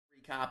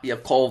copy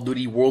of Call of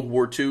Duty World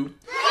War II.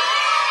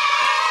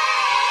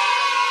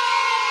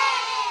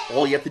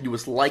 All you have to do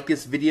is like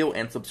this video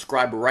and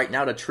subscribe right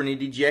now to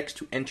Trinity GX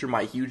to enter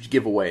my huge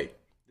giveaway.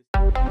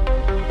 There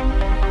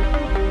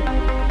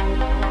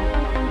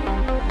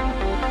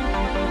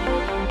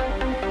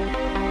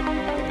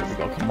we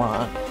go, come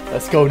on.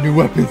 Let's go, new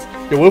weapons.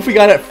 Yo, what if we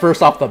got it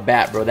first off the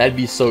bat, bro? That'd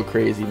be so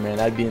crazy, man.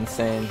 That'd be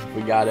insane if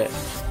we got it.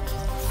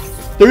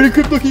 30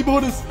 crypto key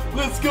bonus.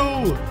 Let's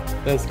go.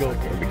 Let's go.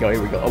 Here we go,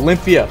 here we go.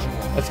 Olympia.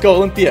 Let's go,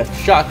 Olympia.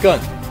 Shotgun.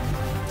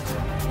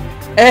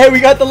 Hey, we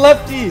got the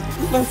lefty.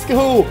 Let's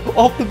go.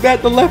 Off the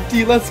bat, the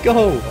lefty. Let's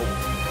go.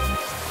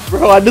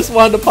 Bro, I just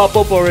wanted to pop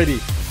up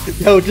already.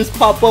 Yo, just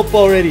pop up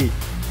already.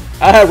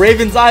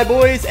 Raven's Eye,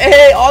 boys.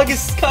 Hey,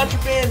 August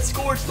contraband.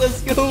 Scorch.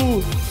 Let's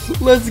go.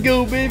 Let's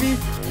go, baby.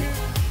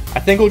 I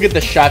think we'll get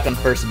the shotgun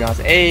first, to be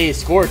honest. Hey,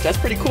 Scorch. That's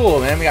pretty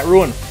cool, man. We got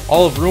Ruin.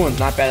 All of Ruins.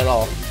 Not bad at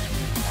all.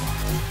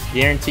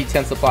 Guaranteed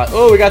 10 supply.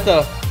 Oh, we got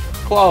the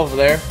claw over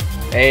there.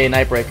 Hey,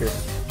 Nightbreaker.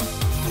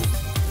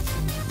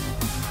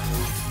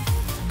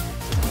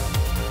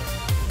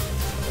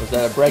 Was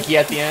that a brekkie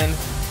at the end?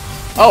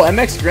 Oh,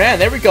 MX Grand.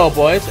 There we go,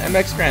 boys.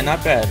 MX Grand.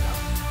 Not bad.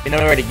 You know,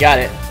 we already got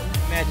it.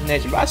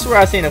 Imagination. But I swear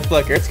I seen a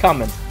flicker. It's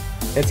coming.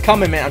 It's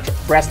coming, man.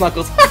 Brass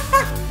knuckles.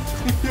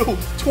 Yo,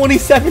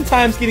 27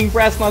 times getting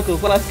brass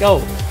knuckles. Let's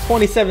go.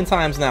 27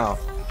 times now.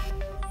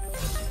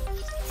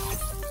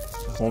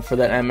 Going for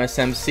that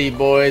MSMC,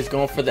 boys.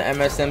 Going for the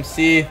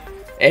MSMC.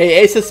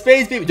 Hey, Ace of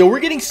Spades, baby. Yo, we're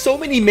getting so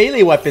many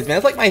melee weapons, man.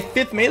 That's like my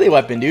 5th melee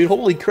weapon, dude.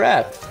 Holy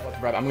crap.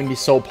 I'm going to be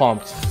so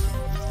pumped.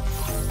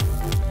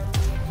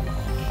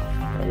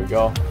 There we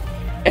go.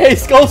 Hey,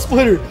 Skull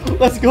Splitter.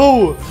 Let's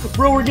go.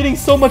 Bro, we're getting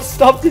so much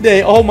stuff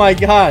today. Oh, my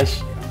gosh.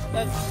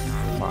 Come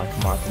on,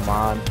 come on, come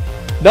on.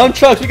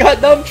 Nunchucks. We got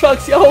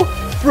nunchucks, yo.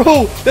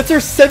 Bro, that's our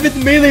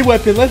 7th melee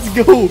weapon. Let's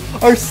go.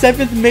 Our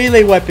 7th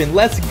melee weapon.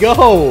 Let's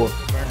go.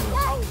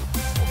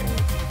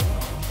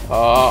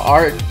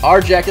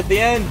 R-Jack at the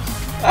end.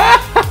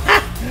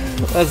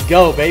 Let's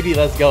go, baby.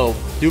 Let's go.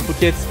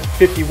 Duplicates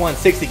 51,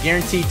 60.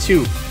 Guaranteed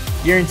 2.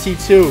 Guaranteed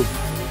 2.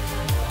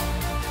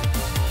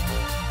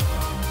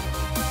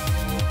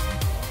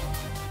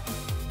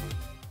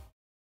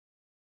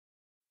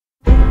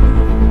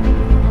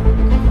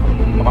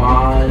 Come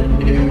on,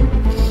 new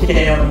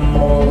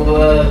camel.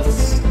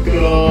 Let's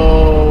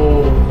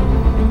go.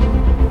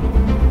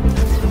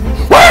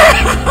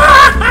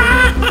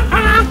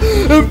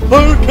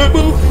 Empire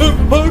Camo,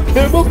 Empire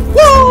Camo,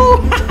 whoa!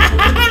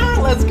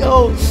 Let's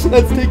go,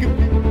 let's take it.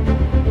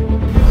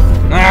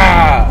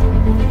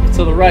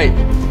 To the right.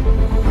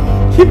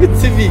 Give it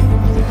to me.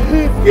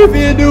 Give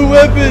me a new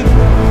weapon.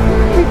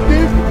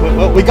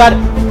 Well, we got it.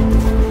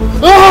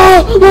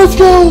 Let's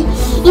go.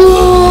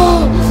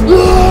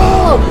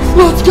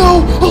 Let's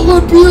go.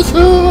 Olympia's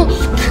here.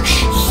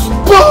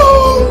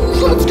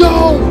 Boom! Let's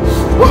go.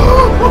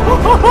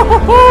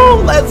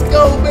 Let's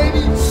go,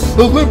 baby.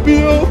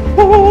 Olympia.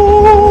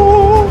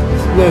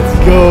 Let's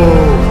go.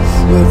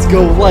 Let's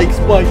go. Like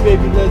Spike,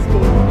 baby. Let's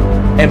go.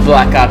 And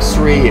Black Ops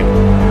 3.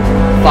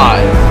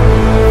 5,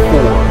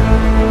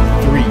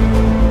 4, 3,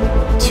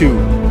 2,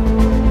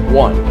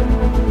 1.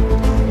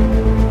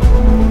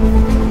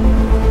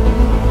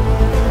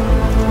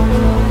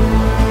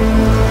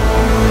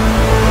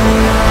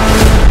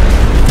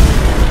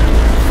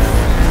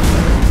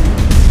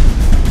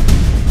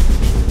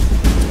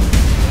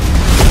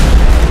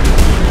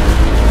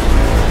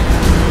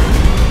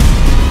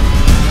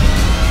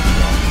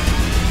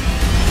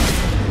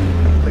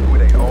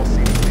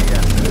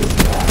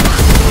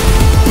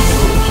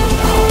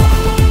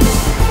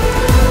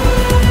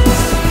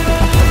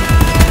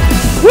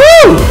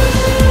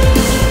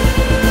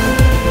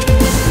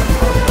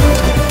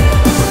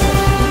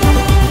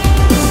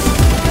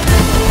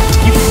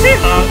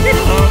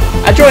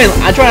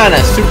 I joined on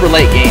a super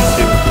late game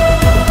too.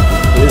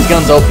 This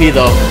gun's OP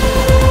though.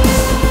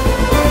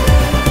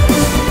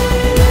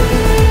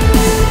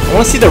 I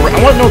want to see the.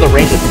 I want to know the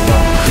range of this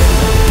gun.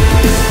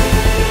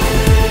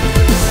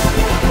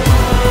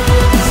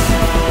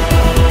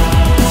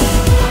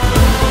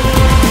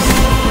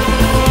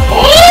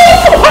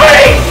 Oh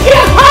my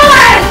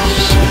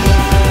gosh!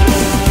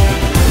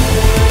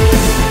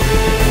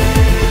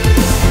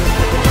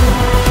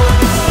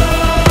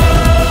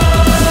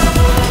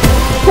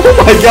 Oh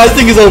my god, this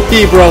thing is OP,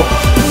 bro.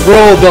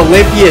 Bro, the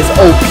Olympia is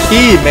OP,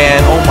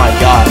 man. Oh my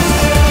god.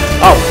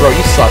 Oh, bro,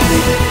 you suck,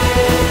 dude.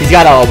 He's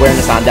got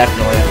awareness on,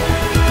 definitely.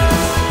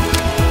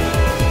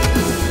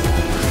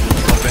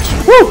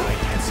 Woo!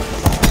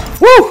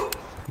 Woo!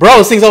 Bro,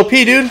 this thing's OP,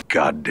 dude.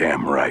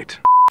 Goddamn right.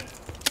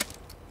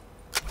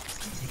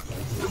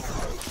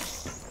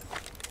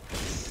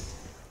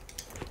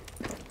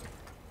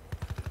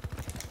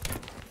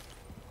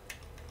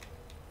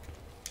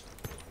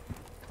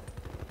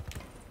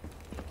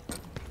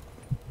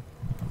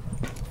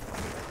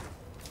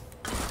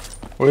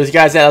 Where these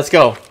guys at? Let's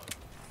go.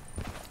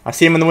 I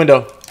see him in the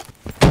window.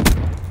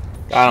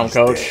 Got him,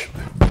 coach.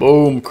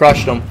 Boom,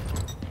 crushed him.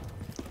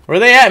 Where are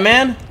they at,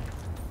 man?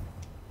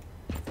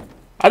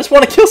 I just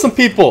want to kill some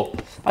people.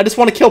 I just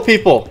want to kill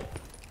people.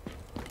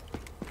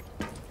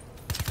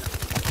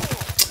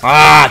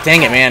 Ah,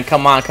 dang it, man.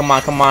 Come on, come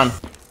on, come on.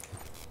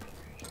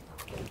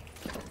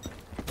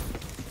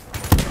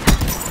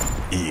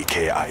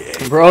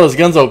 EKIA. Bro, this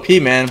gun's OP,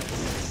 man.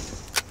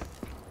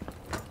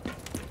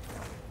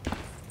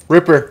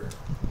 Ripper.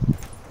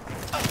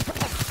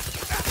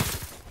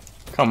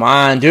 Come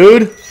on,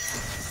 dude.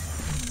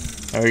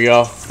 There we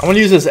go. I'm gonna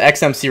use this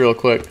XMC real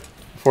quick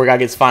before guy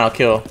gets final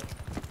kill.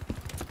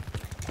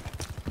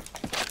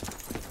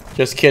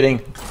 Just kidding.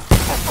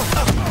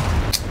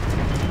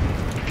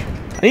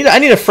 I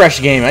need a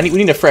fresh game. We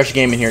need a fresh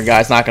game in here,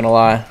 guys. Not gonna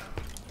lie.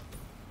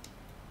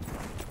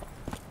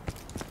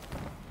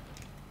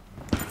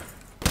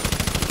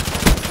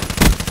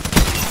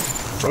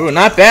 Ooh,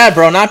 not bad,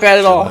 bro. Not bad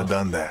at all.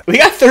 Done that. We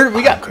got third.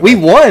 We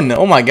won.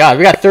 Oh my god,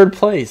 we got third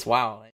place. Wow.